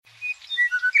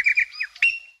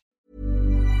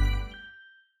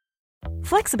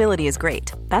Flexibility is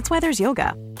great. That's why there's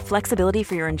yoga. Flexibility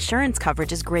for your insurance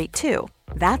coverage is great too.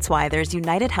 That's why there's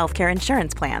United Healthcare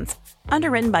Insurance Plans.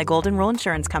 Underwritten by Golden Rule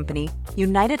Insurance Company,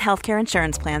 United Healthcare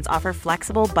Insurance Plans offer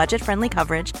flexible, budget-friendly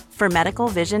coverage for medical,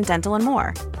 vision, dental, and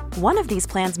more. One of these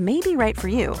plans may be right for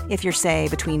you if you're, say,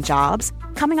 between jobs,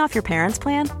 coming off your parents'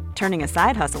 plan, turning a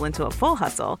side hustle into a full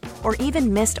hustle, or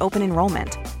even missed open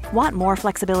enrollment. Want more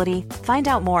flexibility? Find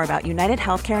out more about United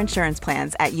Healthcare Insurance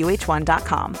Plans at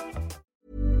uh1.com.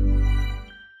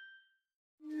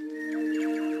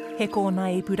 He kōna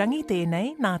ipurangi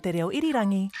tēnei nā te reo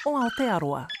irirangi o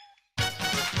Aotearoa.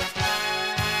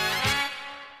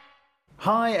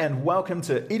 Hi and welcome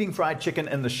to Eating Fried Chicken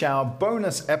in the Shower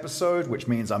bonus episode, which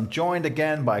means I'm joined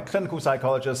again by clinical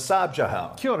psychologist Saab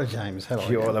Johal. Kia ora, James. Hello.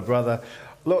 Kia ora, brother.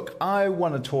 Look, I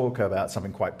want to talk about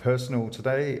something quite personal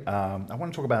today. I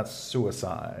want to talk about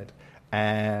suicide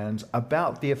and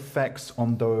about the effects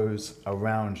on those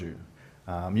around you.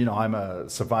 I'm a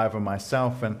survivor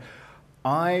myself, and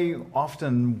I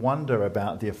often wonder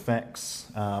about the effects,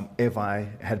 if I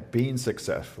had been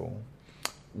successful,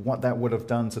 what that would have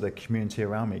done to the community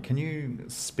around me. Can you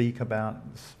speak about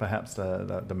perhaps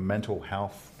the mental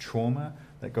health trauma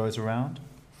that goes around?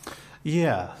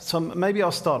 Yeah, so maybe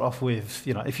I'll start off with,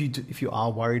 if you are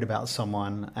worried about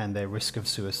someone and their risk of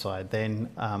suicide,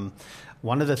 then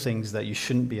one of the things that you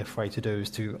shouldn't be afraid to do is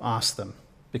to ask them.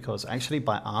 Because actually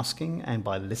by asking and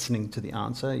by listening to the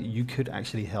answer, you could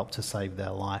actually help to save their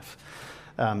life.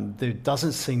 There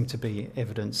doesn't seem to be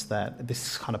evidence that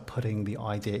this is kind of putting the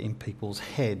idea in people's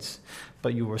heads,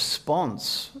 but your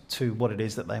response to what it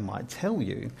is that they might tell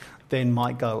you then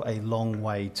might go a long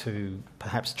way to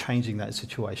perhaps changing that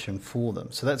situation for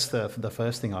them. So that's the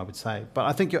first thing I would say. But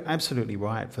I think you're absolutely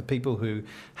right. For people who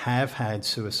have had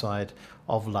suicide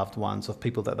of loved ones, of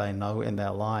people that they know in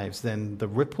their lives, then the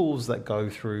ripples that go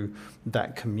through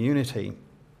that community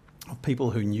of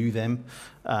people who knew them,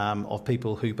 of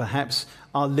people who perhaps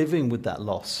are living with that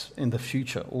loss in the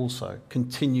future also,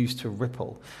 continues to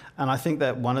ripple. And I think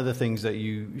that one of the things that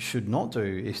you should not do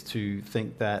is to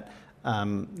think that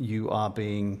you are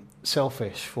being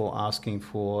selfish for asking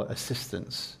for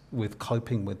assistance with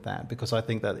coping with that, because I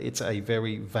think that it's a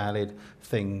very valid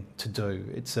thing to do.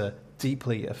 It's a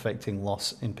deeply affecting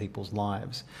loss in people's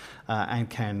lives and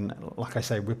can, like I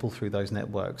say, ripple through those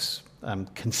networks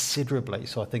considerably.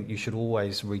 So I think you should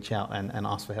always reach out and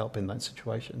ask for help in that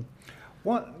situation.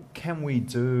 What can we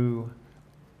do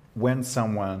when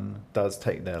someone does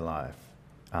take their life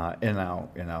in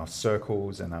our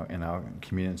circles, in our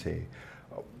community?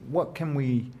 What can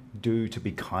we do to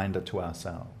be kinder to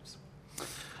ourselves?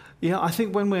 Yeah, I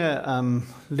think when we're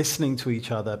listening to each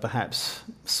other, perhaps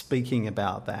speaking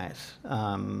about that,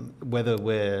 whether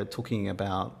we're talking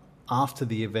about after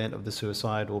the event of the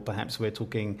suicide or perhaps we're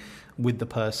talking with the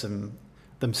person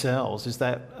themselves, is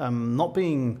that not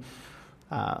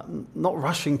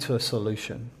rushing to a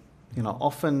solution.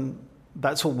 Often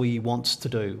that's what we want to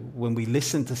do. When we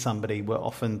listen to somebody, we're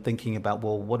often thinking about,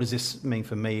 well, what does this mean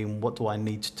for me and what do I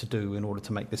need to do in order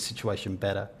to make this situation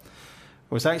better?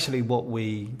 Whereas actually what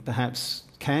we perhaps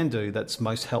can do that's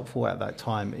most helpful at that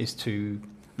time is to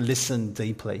listen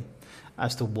deeply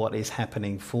as to what is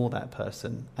happening for that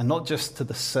person, and not just to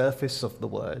the surface of the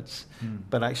words,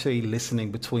 but actually listening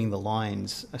between the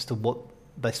lines as to what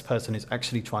this person is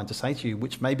actually trying to say to you,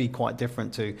 which may be quite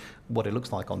different to what it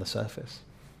looks like on the surface.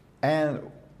 And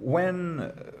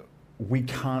when we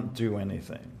can't do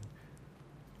anything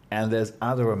and there's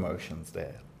other emotions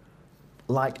there,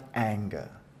 like anger,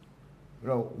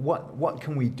 what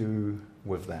can we do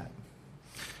with that?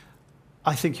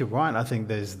 I think you're right. I think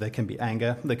there can be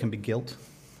anger, there can be guilt.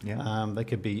 Yeah. There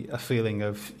could be a feeling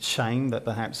of shame that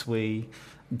perhaps we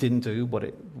didn't do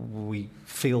what we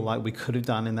feel like we could have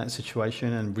done in that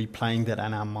situation, and replaying that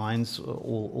in our minds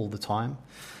all the time.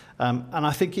 And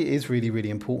I think it is really, really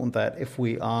important that if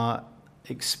we are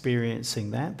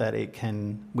experiencing that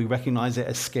we recognise it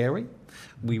as scary,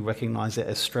 we recognise it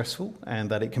as stressful, and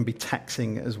that it can be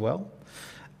taxing as well.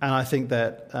 And I think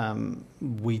that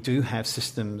we do have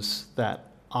systems that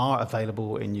are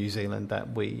available in New Zealand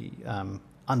that we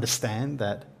understand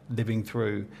that living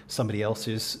through somebody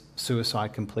else's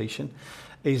suicide completion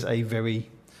is a very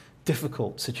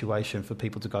difficult situation for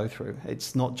people to go through.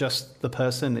 It's not just the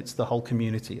person, it's the whole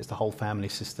community, it's the whole family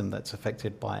system that's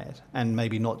affected by it. And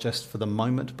maybe not just for the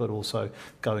moment, but also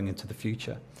going into the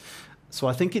future. So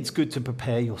I think it's good to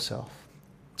prepare yourself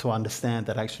to understand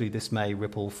that actually this may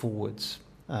ripple forwards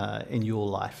in your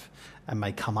life and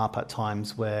may come up at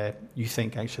times where you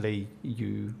think actually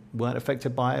you weren't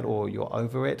affected by it or you're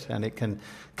over it, and it can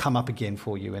come up again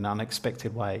for you in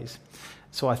unexpected ways.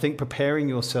 So I think preparing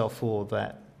yourself for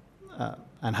that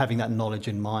and having that knowledge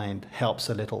in mind helps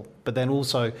a little. But then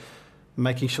also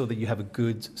making sure that you have a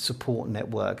good support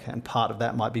network, and part of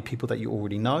that might be people that you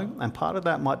already know, and part of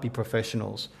that might be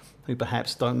professionals who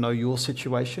perhaps don't know your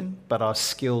situation but are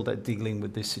skilled at dealing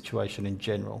with this situation in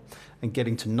general, and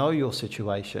getting to know your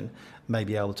situation may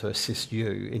be able to assist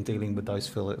you in dealing with those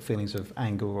feelings of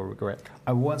anger or regret.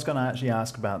 I was going to actually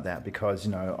ask about that because,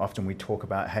 often we talk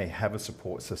about, hey, have a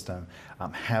support system,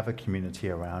 have a community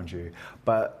around you,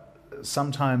 but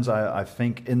sometimes I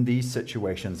think in these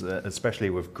situations, especially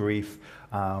with grief,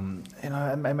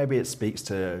 maybe it speaks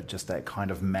to just that kind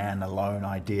of man alone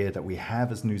idea that we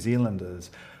have as New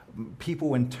Zealanders.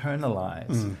 People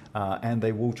internalize and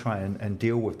they will try and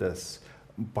deal with this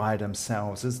by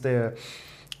themselves. Is there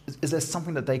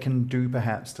something that they can do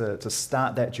perhaps to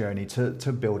start that journey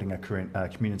to building a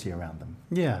community around them?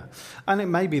 Yeah, and it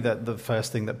may be that the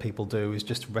first thing that people do is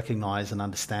just recognise and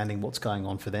understanding what's going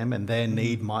on for them, and their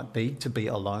need might be to be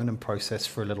alone and process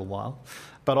for a little while.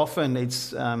 But often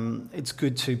it's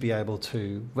good to be able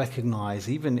to recognise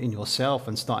even in yourself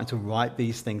and starting to write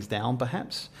these things down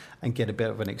perhaps, and get a bit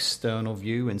of an external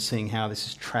view and seeing how this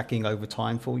is tracking over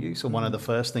time for you. So one of the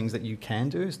first things that you can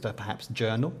do is to perhaps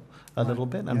journal a little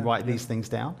bit and write these things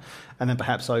down. And then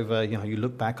perhaps over, you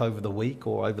look back over the week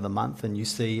or over the month and you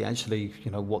see actually,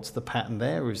 what's the pattern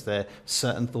there? Is there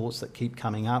certain thoughts that keep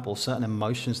coming up or certain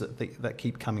emotions that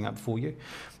keep coming up for you?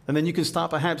 And then you can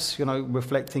start perhaps,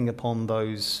 reflecting upon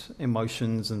those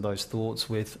emotions and those thoughts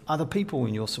with other people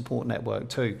in your support network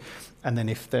too. And then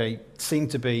if they seem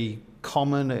to be a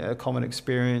common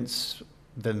experience,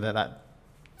 then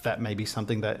that may be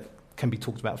something that can be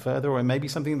talked about further, or it may be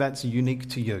something that's unique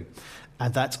to you,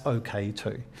 and that's okay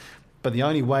too. But the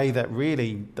only way that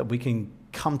we can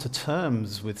come to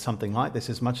terms with something like this,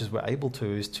 as much as we're able to,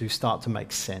 is to start to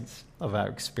make sense of our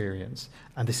experience,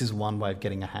 and this is one way of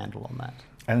getting a handle on that.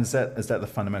 And is that the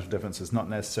fundamental difference? Is not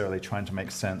necessarily trying to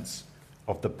make sense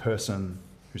of the person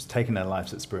who's taken their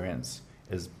life's experience,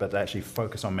 but actually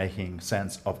focus on making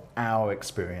sense of our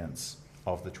experience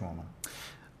of the trauma.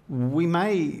 We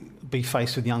may be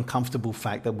faced with the uncomfortable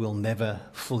fact that we'll never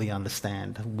fully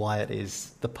understand why it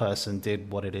is the person did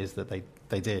what it is that they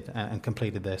did and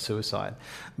completed their suicide.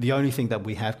 The only thing that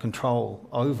we have control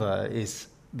over is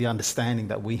the understanding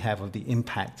that we have of the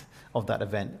impact of that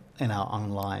event in our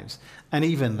own lives. And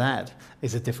even that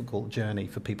is a difficult journey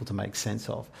for people to make sense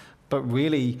of. But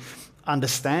really,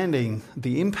 understanding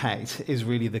the impact is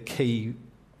really the key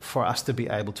for us to be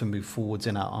able to move forwards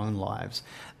in our own lives,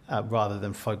 rather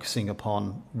than focusing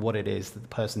upon what it is that the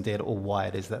person did or why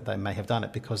it is that they may have done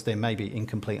it, because there may be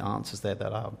incomplete answers there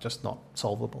that are just not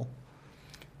solvable.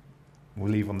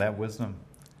 We'll leave on that wisdom.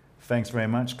 Thanks very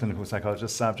much, clinical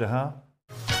psychologist Sav Jahar.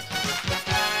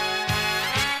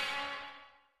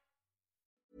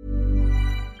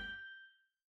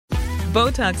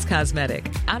 Botox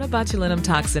Cosmetic, out of botulinum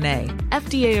toxin A,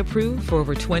 FDA approved for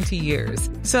over 20 years.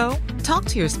 So, talk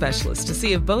to your specialist to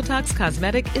see if Botox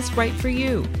Cosmetic is right for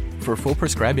you. For full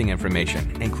prescribing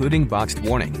information, including boxed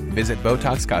warning, visit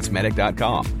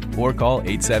BotoxCosmetic.com or call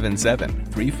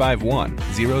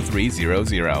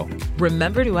 877-351-0300.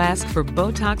 Remember to ask for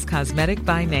Botox Cosmetic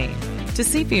by name. To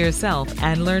see for yourself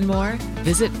and learn more,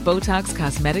 visit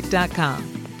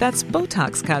BotoxCosmetic.com. That's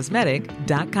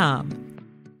BotoxCosmetic.com.